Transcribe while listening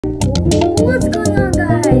What's going on,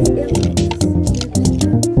 guys?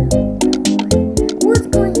 What's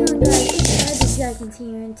going on, guys? It's Dragons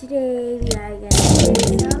here, and today we are gonna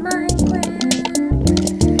play some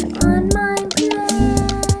Minecraft on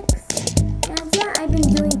Mineplex. And yeah, I've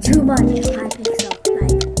been doing too much Hypixel,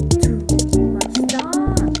 like too much.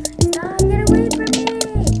 Stop, get away from me!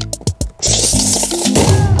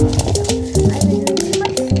 I've been doing too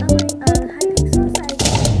much Hypixel, so I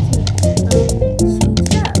need to change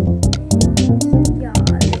it up. Yeah.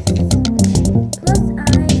 Plus, I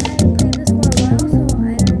haven't played this for a while, so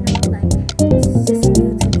I don't know, like, it's just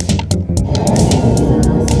new to me.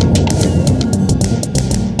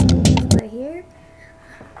 Right here.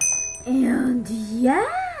 And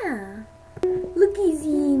yeah! Look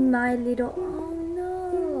easy, my little. Oh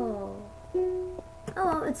no! Oh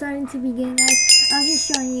well, it's starting to begin, guys. I was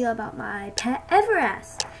just showing you about my pet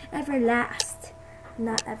Everlast. Everlast.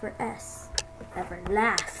 Not Ever-S.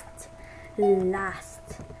 Everlast. Last.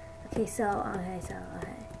 Okay, so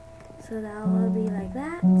that will be like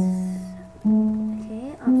that.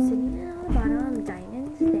 Okay, obsidian on the bottom,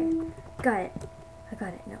 diamonds there. Got it. I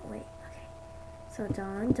got it. No, wait. Okay. So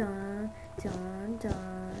done.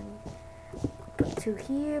 Put two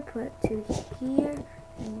here,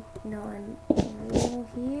 and roll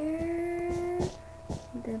here.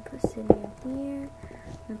 Then put obsidian here,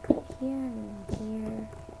 and put here, and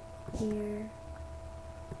here.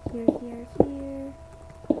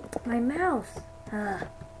 My mouse.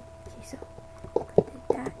 Okay, so did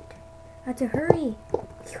that. I have to hurry.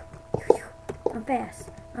 I'm fast,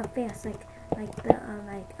 like the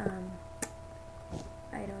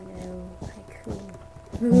I don't know, like who?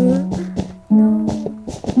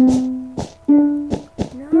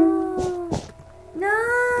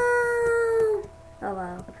 No. Oh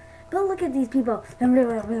wow. But look at these people.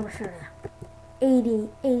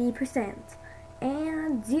 80%.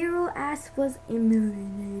 And Zero Ass was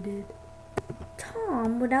eliminated.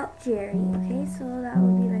 Tom without Jerry. Okay, so that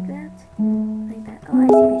would be like that. Like that. Oh, I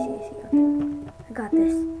see. Okay. I got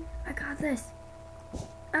this.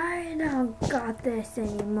 I don't got this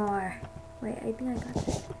anymore. Wait, I think I got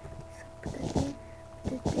this. So put that there.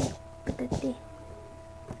 Put that there.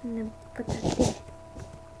 And then put that there.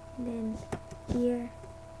 And then here.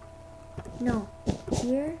 No.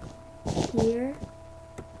 Here.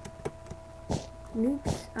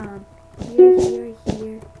 Oops.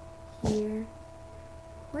 Here.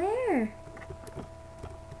 Where?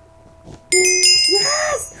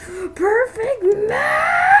 Yes! Perfect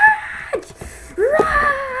match!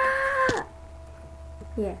 Rah!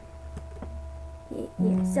 Yeah.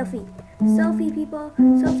 Selfie, people.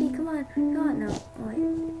 Selfie, come on. No. Wait.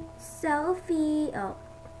 Selfie. Oh.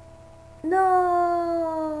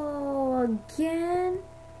 No! Again?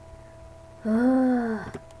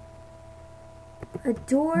 Ugh. A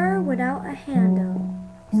door without a handle.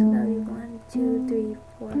 So that would be 1, 2, 3,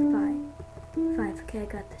 4, 5. 5. Okay, I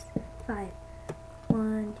got this. 5.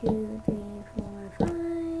 1, 2, 3, 4, 5.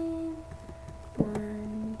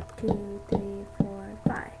 1, 2, 3, 4,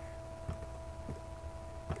 5.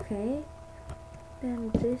 Okay.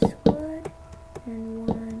 Then this wood. And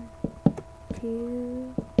 1,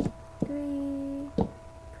 2, 3.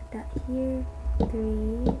 Put that here.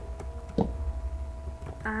 3.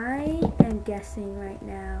 I am guessing right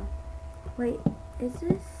now. Wait, is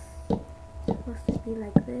this supposed to be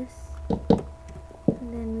like this?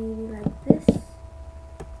 And then maybe like this?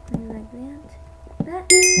 And like that?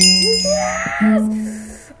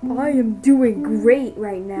 Yes! I am doing great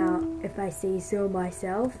right now, if I say so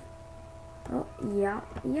myself. Oh, yeah.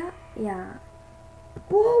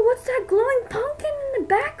 Whoa, what's that glowing pumpkin in the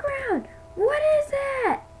background? What is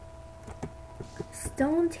that?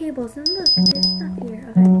 Stone tables, and look, there's stuff here.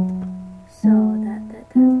 Okay, so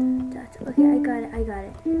that's okay. I got it.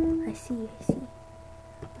 I see.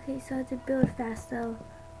 Okay, so I have to build fast though.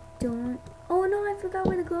 Oh no, I forgot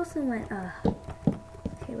where the glowstone went.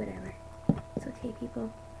 Okay, whatever. It's okay,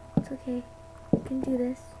 people. It's okay. You can do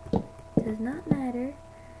this. Does not matter.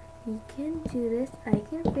 You can do this. I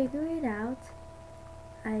can figure it out.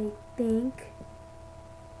 I think.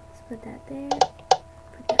 Let's put that there.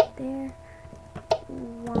 Put that there.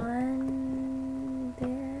 1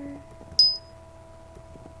 there.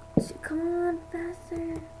 2, come on,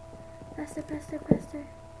 faster. I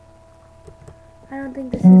don't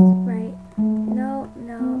think this is right. No.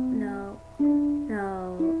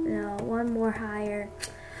 1 more higher.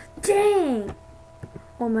 Dang!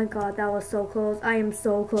 Oh my god, that was so close. I am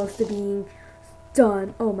so close to being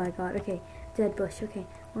done. Oh my god. Okay, dead bush. Okay,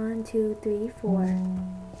 1, 2, 3, 4.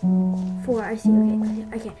 4, I see.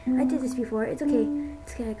 Okay. I did this before. It's okay.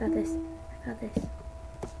 I got this.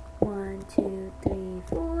 1, 2, 3,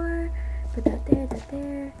 4. Put that there, that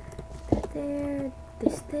there, that there,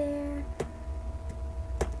 this there,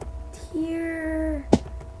 here.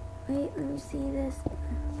 Wait, let me see this.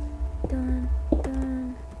 Done,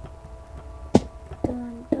 done,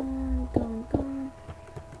 done, done, done, done.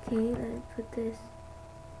 Okay, let's put this.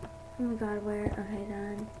 Oh my god, where? Okay,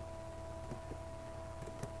 done.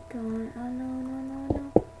 Done. Oh no, no, no, no.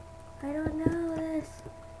 I don't know this.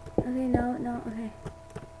 Okay, no, no, okay.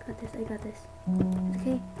 Got this, I got this. It's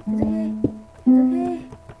okay, it's okay, it's okay.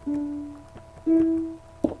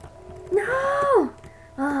 No!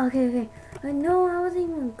 Oh, okay, okay. No, I wasn't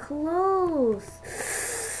even close.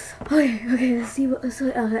 Okay, okay, let's see what,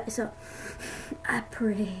 okay, so, I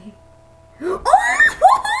pray. Oh!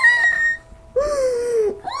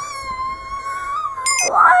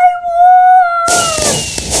 I won!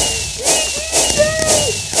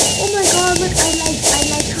 Oh my god, look, I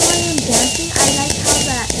like how I am dancing. I like how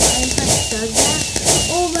that Lion Plus does that.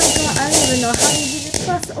 Oh my god, I don't even know how you do this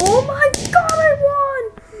plus. Oh my god, I won!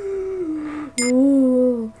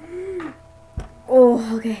 Oh,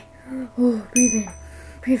 oh, okay. Oh, breathe in,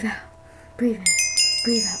 breathe out, breathe in,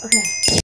 breathe out. Okay.